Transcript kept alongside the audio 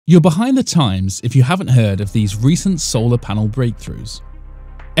You're behind the times if you haven't heard of these recent solar panel breakthroughs.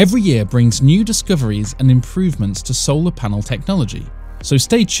 Every year brings new discoveries and improvements to solar panel technology, so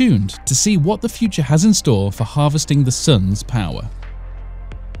stay tuned to see what the future has in store for harvesting the sun's power.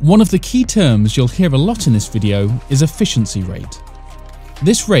 One of the key terms you'll hear a lot in this video is efficiency rate.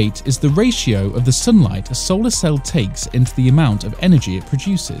 This rate is the ratio of the sunlight a solar cell takes into the amount of energy it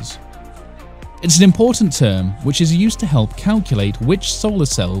produces. It's an important term which is used to help calculate which solar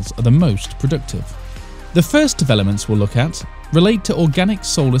cells are the most productive. The first developments we'll look at relate to organic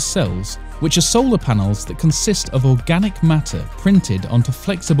solar cells, which are solar panels that consist of organic matter printed onto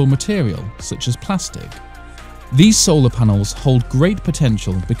flexible material such as plastic. These solar panels hold great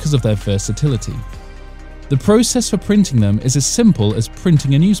potential because of their versatility. The process for printing them is as simple as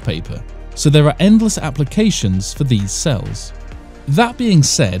printing a newspaper, so there are endless applications for these cells. That being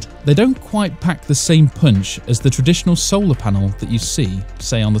said, they don't quite pack the same punch as the traditional solar panel that you see,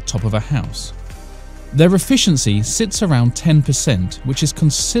 say, on the top of a house. Their efficiency sits around 10%, which is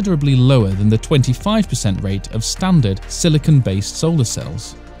considerably lower than the 25% rate of standard silicon-based solar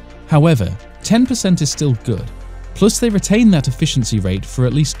cells. However, 10% is still good. Plus, they retain that efficiency rate for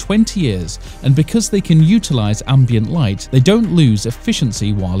at least 20 years, and because they can utilize ambient light, they don't lose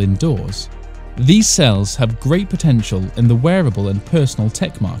efficiency while indoors. These cells have great potential in the wearable and personal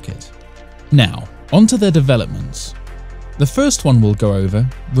tech market. Now, onto their developments. The first one we'll go over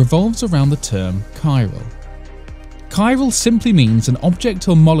revolves around the term chiral. Chiral simply means an object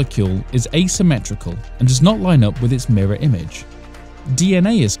or molecule is asymmetrical and does not line up with its mirror image.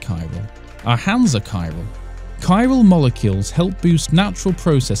 DNA is chiral. Our hands are chiral. Chiral molecules help boost natural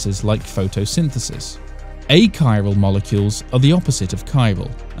processes like photosynthesis. Achiral molecules are the opposite of chiral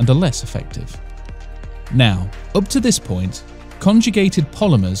and are less effective. Now, up to this point, conjugated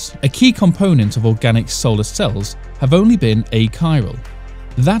polymers, a key component of organic solar cells, have only been achiral.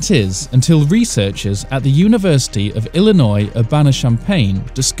 That is, until researchers at the University of Illinois Urbana-Champaign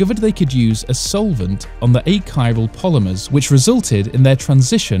discovered they could use a solvent on the achiral polymers, which resulted in their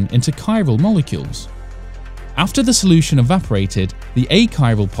transition into chiral molecules. After the solution evaporated, the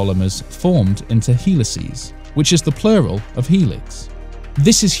achiral polymers formed into helices, which is the plural of helix.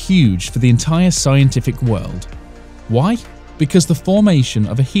 This is huge for the entire scientific world. Why? Because the formation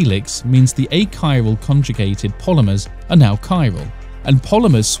of a helix means the achiral conjugated polymers are now chiral, and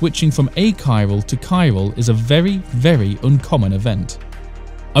polymers switching from achiral to chiral is a very, very uncommon event.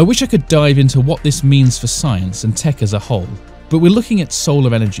 I wish I could dive into what this means for science and tech as a whole, but we're looking at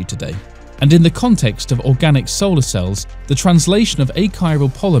solar energy today. And in the context of organic solar cells, the translation of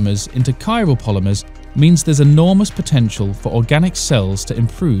achiral polymers into chiral polymers means there's enormous potential for organic cells to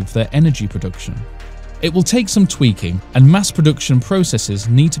improve their energy production. It will take some tweaking, and mass production processes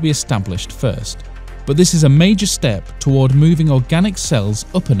need to be established first. But this is a major step toward moving organic cells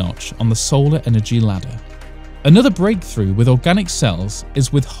up a notch on the solar energy ladder. Another breakthrough with organic cells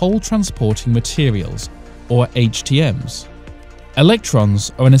is with hole transporting materials, or HTMs.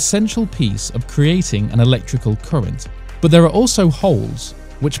 Electrons are an essential piece of creating an electrical current, but there are also holes,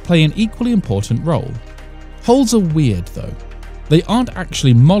 which play an equally important role. Holes are weird though. They aren't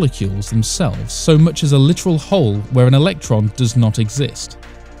actually molecules themselves so much as a literal hole where an electron does not exist.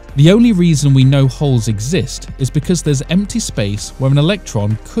 The only reason we know holes exist is because there's empty space where an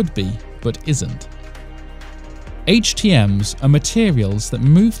electron could be but isn't. HTMs are materials that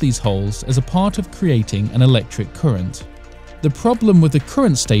move these holes as a part of creating an electric current. The problem with the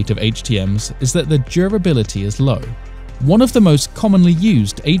current state of HTMs is that their durability is low. One of the most commonly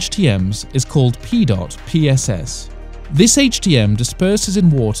used HTMs is called PEDOT-PSS. This HTM disperses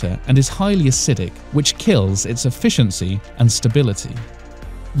in water and is highly acidic, which kills its efficiency and stability.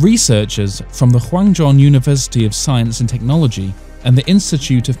 Researchers from the Guangzhou University of Science and Technology and the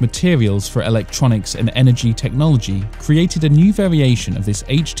Institute of Materials for Electronics and Energy Technology created a new variation of this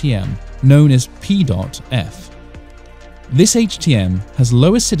HTM known as PEDOT-F. This HTM has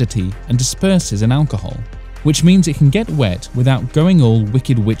low acidity and disperses in alcohol, which means it can get wet without going all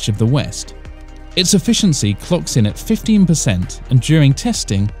Wicked Witch of the West. Its efficiency clocks in at 15%, and during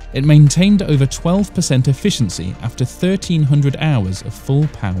testing, it maintained over 12% efficiency after 1,300 hours of full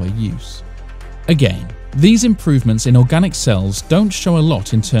power use. Again, these improvements in organic cells don't show a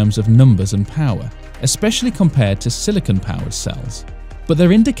lot in terms of numbers and power, especially compared to silicon-powered cells, but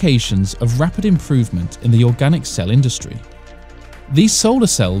they're indications of rapid improvement in the organic cell industry. These solar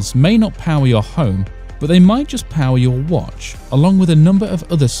cells may not power your home, but they might just power your watch, along with a number of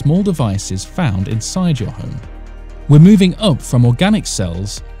other small devices found inside your home. We're moving up from organic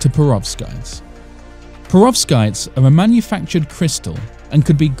cells to perovskites. Perovskites are a manufactured crystal and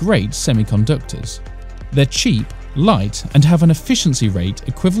could be great semiconductors. They're cheap, light, and have an efficiency rate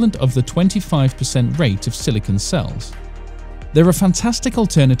equivalent of the 25% rate of silicon cells. They're a fantastic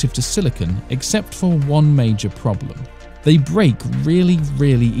alternative to silicon except for one major problem. They break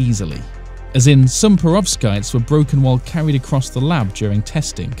really easily. As in, some perovskites were broken while carried across the lab during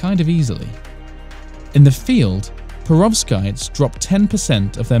testing, kind of easily. In the field, perovskites drop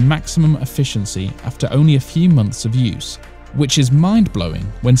 10% of their maximum efficiency after only a few months of use, which is mind-blowing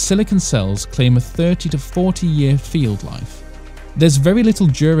when silicon cells claim a 30 to 40 year field life. There's very little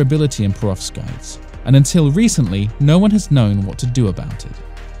durability in perovskites, and until recently, no one has known what to do about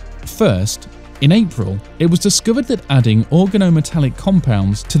it. First, in April, it was discovered that adding organometallic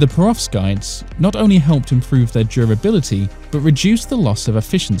compounds to the perovskites not only helped improve their durability, but reduced the loss of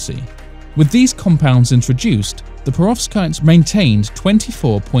efficiency. With these compounds introduced, the perovskites maintained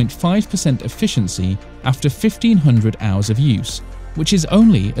 24.5% efficiency after 1500 hours of use, which is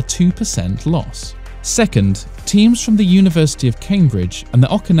only a 2% loss. Second, teams from the University of Cambridge and the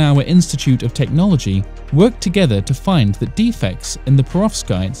Okinawa Institute of Technology worked together to find that defects in the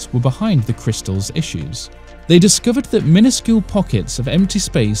perovskites were behind the crystal's issues. They discovered that minuscule pockets of empty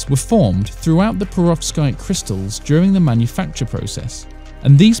space were formed throughout the perovskite crystals during the manufacture process,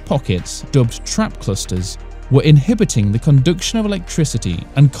 and these pockets, dubbed trap clusters, were inhibiting the conduction of electricity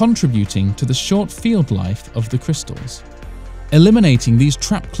and contributing to the short field life of the crystals. Eliminating these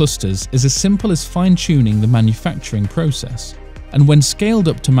trap clusters is as simple as fine-tuning the manufacturing process, and when scaled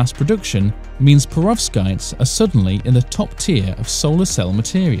up to mass production, means perovskites are suddenly in the top tier of solar cell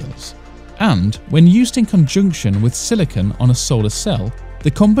materials. And when used in conjunction with silicon on a solar cell,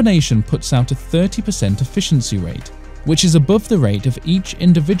 the combination puts out a 30% efficiency rate, which is above the rate of each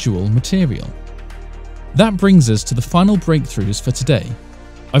individual material. That brings us to the final breakthroughs for today.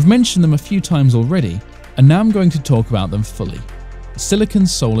 I've mentioned them a few times already, and now I'm going to talk about them fully. Silicon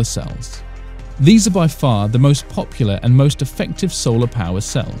solar cells. These are by far the most popular and most effective solar power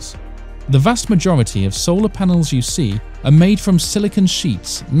cells. The vast majority of solar panels you see are made from silicon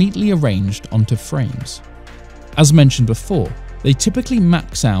sheets neatly arranged onto frames. As mentioned before, they typically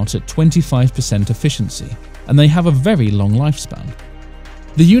max out at 25% efficiency, and they have a very long lifespan.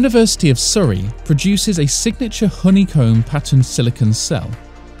 The University of Surrey produces a signature honeycomb patterned silicon cell.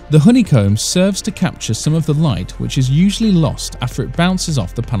 The honeycomb serves to capture some of the light which is usually lost after it bounces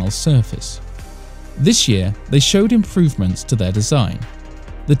off the panel's surface. This year, they showed improvements to their design.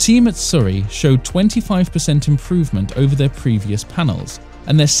 The team at Surrey showed 25% improvement over their previous panels,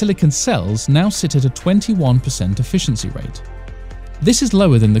 and their silicon cells now sit at a 21% efficiency rate. This is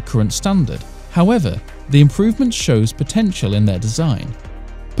lower than the current standard. However, the improvement shows potential in their design.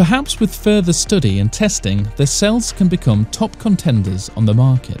 Perhaps with further study and testing, their cells can become top contenders on the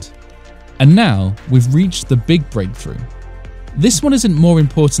market. And now we've reached the big breakthrough. This one isn't more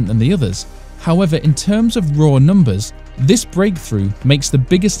important than the others. However, in terms of raw numbers, this breakthrough makes the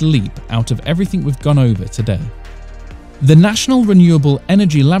biggest leap out of everything we've gone over today. The National Renewable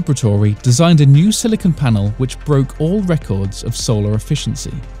Energy Laboratory designed a new silicon panel which broke all records of solar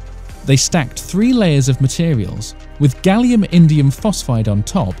efficiency. They stacked 3 layers of materials, with gallium indium phosphide on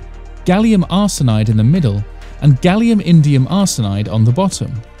top, gallium arsenide in the middle, and gallium indium arsenide on the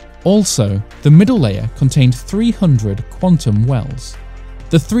bottom. Also, the middle layer contained 300 quantum wells.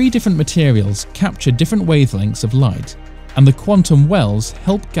 The 3 different materials capture different wavelengths of light, and the quantum wells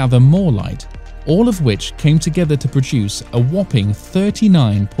help gather more light, all of which came together to produce a whopping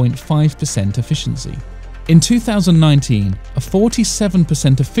 39.5% efficiency. In 2019, a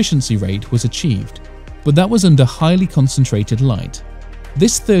 47% efficiency rate was achieved, but that was under highly concentrated light.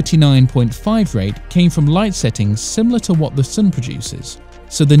 This 39.5 rate came from light settings similar to what the sun produces,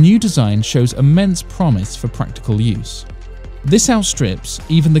 so the new design shows immense promise for practical use. This outstrips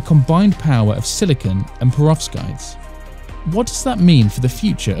even the combined power of silicon and perovskites. What does that mean for the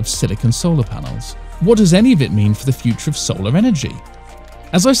future of silicon solar panels? What does any of it mean for the future of solar energy?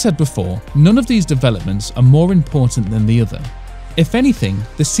 As I said before, none of these developments are more important than the other. If anything,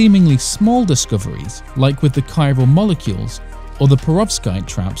 the seemingly small discoveries, like with the chiral molecules or the perovskite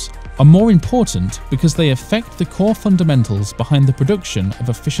traps, are more important because they affect the core fundamentals behind the production of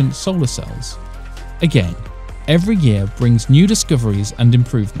efficient solar cells. Again, every year brings new discoveries and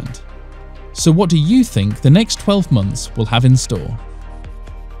improvement. So what do you think the next 12 months will have in store?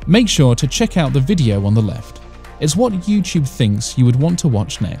 Make sure to check out the video on the left. It's what YouTube thinks you would want to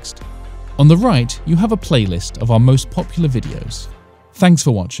watch next. On the right, you have a playlist of our most popular videos. Thanks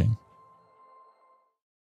for watching.